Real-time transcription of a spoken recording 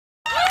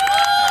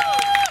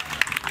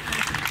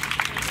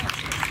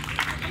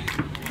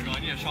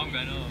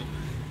Okay,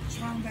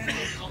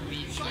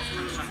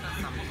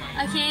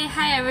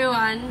 hi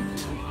everyone.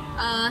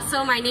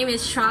 So my name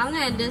is Shuang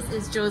and this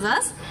is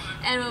Joseph,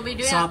 and we'll be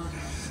doing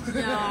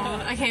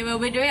we'll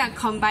be doing a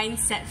combined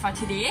set for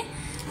today.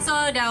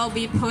 So there will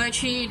be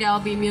poetry, there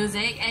will be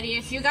music, and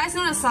if you guys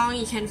know the song,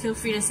 you can feel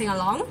free to sing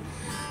along.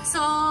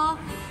 So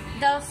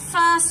the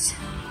first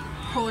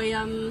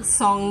poem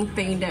song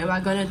thing that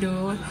we're gonna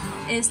do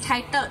is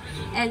titled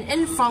An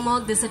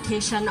Informal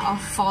Dissertation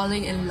of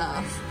Falling in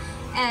Love.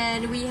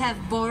 And we have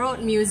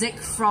borrowed music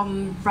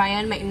from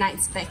Brian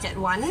McKnight's Back at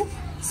One.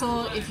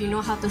 So if you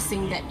know how to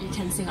sing that, you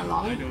can sing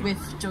along with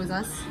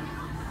Joseph,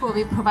 who will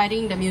be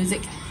providing the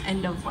music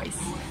and the voice.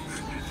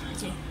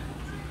 Okay.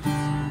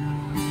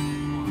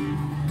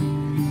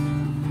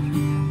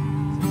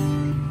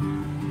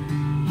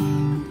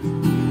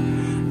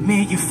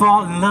 Make you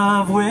fall in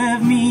love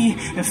with me.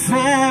 If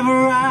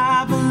ever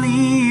I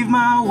believe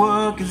my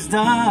work is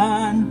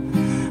done,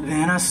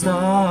 then I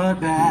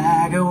start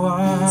back at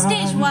one.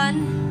 Stage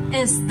 1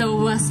 is the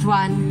worst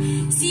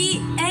one.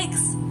 See,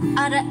 eggs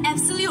are the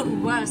absolute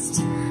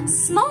worst.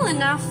 Small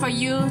enough for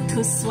you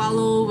to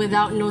swallow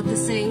without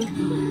noticing,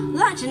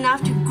 large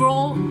enough to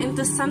grow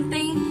into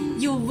something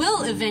you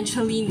will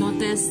eventually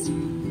notice.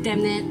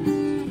 Damn it.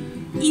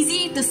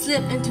 Easy to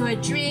slip into a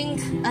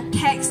drink, a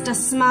text, a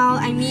smile,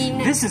 I mean...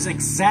 This is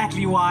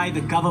exactly why the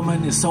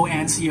government is so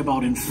antsy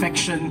about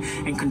infection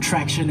and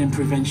contraction and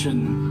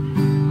prevention.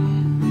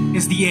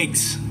 It's the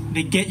eggs.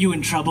 They get you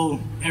in trouble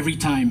every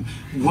time.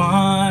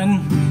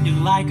 1, you're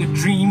like a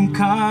dream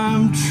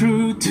come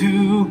true.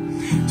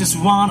 2, just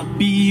wanna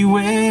be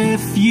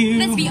with you.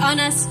 Let's be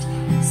honest,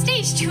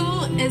 stage 2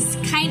 is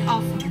kind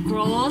of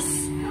gross.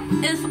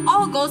 If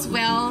all goes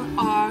well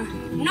or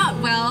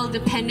not well,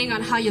 depending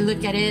on how you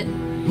look at it,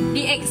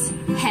 the eggs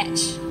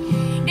hatch.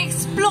 They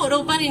explode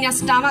open in your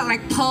stomach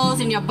like pearls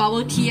in your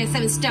bubble tea,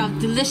 except instead of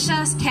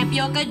delicious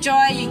tapioca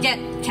joy, you get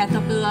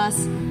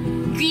caterpillars.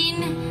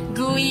 Green,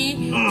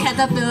 gooey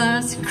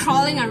caterpillars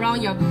crawling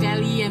around your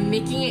belly and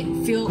making it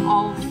feel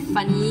all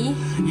funny.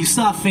 You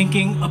start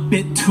thinking a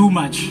bit too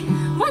much.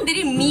 What did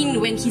he mean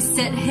when he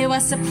said he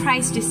was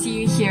surprised to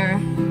see you here?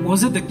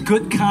 Was it the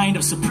good kind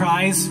of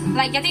surprise?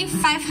 Like getting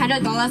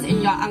 $500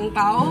 in your ang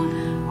pao?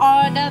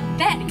 Or the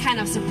bad kind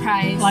of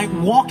surprise? Like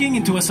walking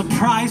into a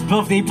surprise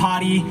birthday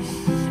party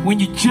when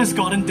you just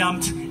gotten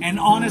dumped and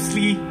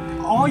honestly,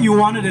 all you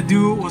wanted to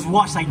do was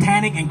watch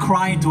Titanic and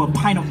cry into a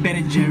pint of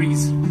Ben &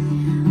 Jerry's.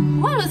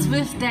 What was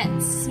with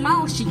that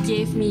smile she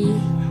gave me?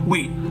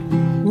 Wait,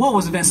 what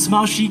was that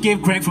smile she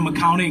gave Greg from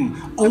accounting?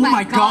 Oh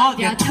my god,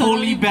 they're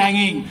totally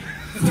banging.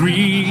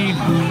 3,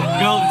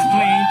 girl, it's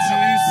plain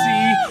to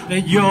see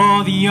that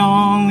you're the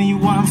only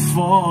one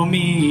for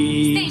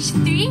me. Stage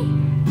 3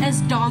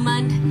 is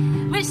dormant,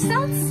 which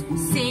sounds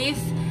safe,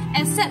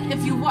 except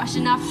if you watch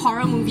enough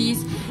horror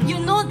movies, you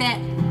know that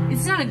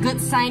it's not a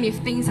good sign if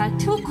things are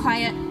too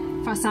quiet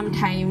for some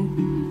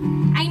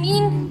time. I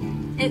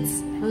mean,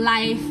 it's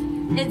life.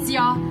 It's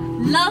your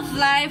love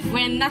life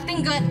when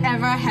nothing good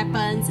ever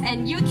happens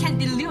and you can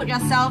delude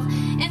yourself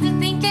into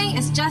thinking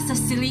it's just a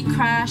silly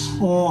crush.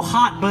 Or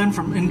heartburn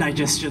from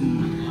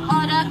indigestion.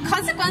 Or the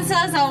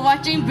consequences of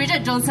watching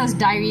Bridget Jones's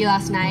Diary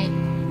last night.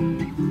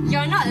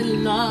 You're not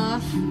in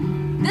love.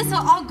 This will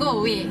all go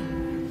away.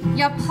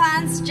 Your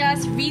plants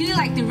just really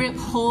like to rip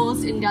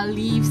holes in their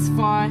leaves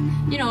for,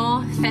 you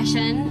know,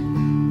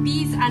 fashion.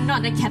 These are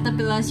not the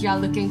caterpillars you're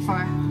looking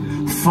for.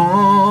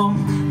 4,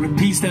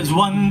 repeat steps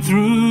 1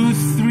 through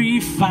 3,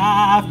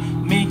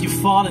 5, make you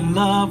fall in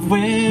love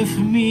with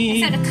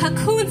me. It's like the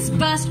cocoons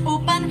burst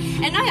open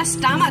and now your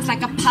stomach's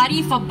like a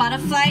party for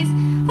butterflies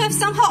who have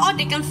somehow all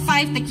taken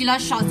 5 tequila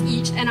shots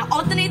each and are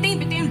alternating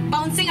between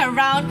bouncing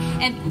around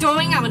and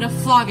throwing up on the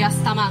floor of your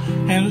stomach.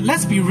 And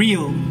let's be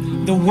real,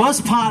 the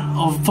worst part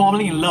of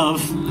falling in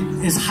love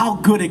is how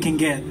good it can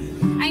get.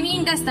 I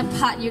mean, that's the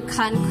part you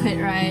can't quit,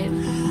 right?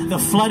 The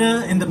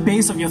flutter in the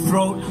base of your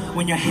throat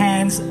when your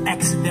hands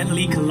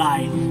accidentally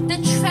collide. The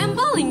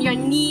tremble in your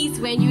knees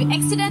when you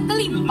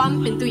accidentally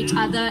bump into each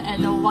other at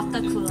the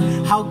water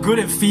cooler. How good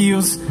it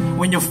feels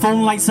when your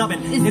phone lights up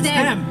and it's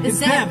them.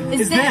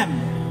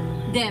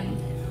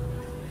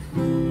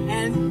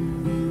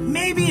 And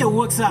maybe it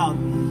works out.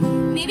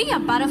 Maybe your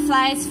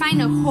butterflies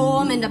find a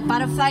home in the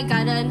butterfly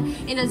garden,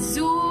 in a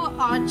zoo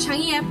or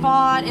Changi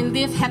Airport and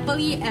live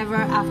happily ever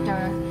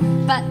after.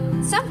 But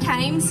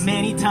sometimes...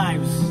 Many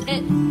times.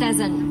 It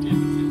doesn't.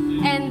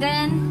 And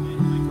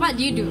then, what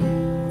do you do?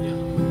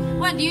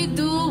 What do you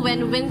do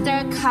when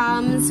winter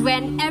comes,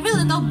 when every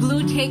little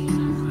blue tick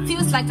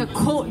feels like a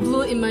cold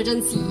blue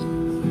emergency?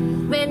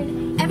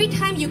 When every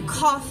time you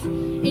cough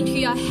into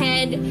your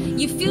head,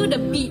 you feel the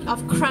beat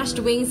of crushed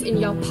wings in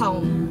your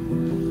palm?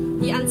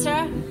 The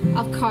answer,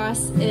 of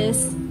course,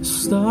 is...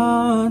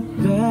 Start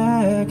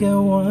back at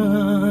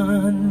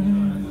 1.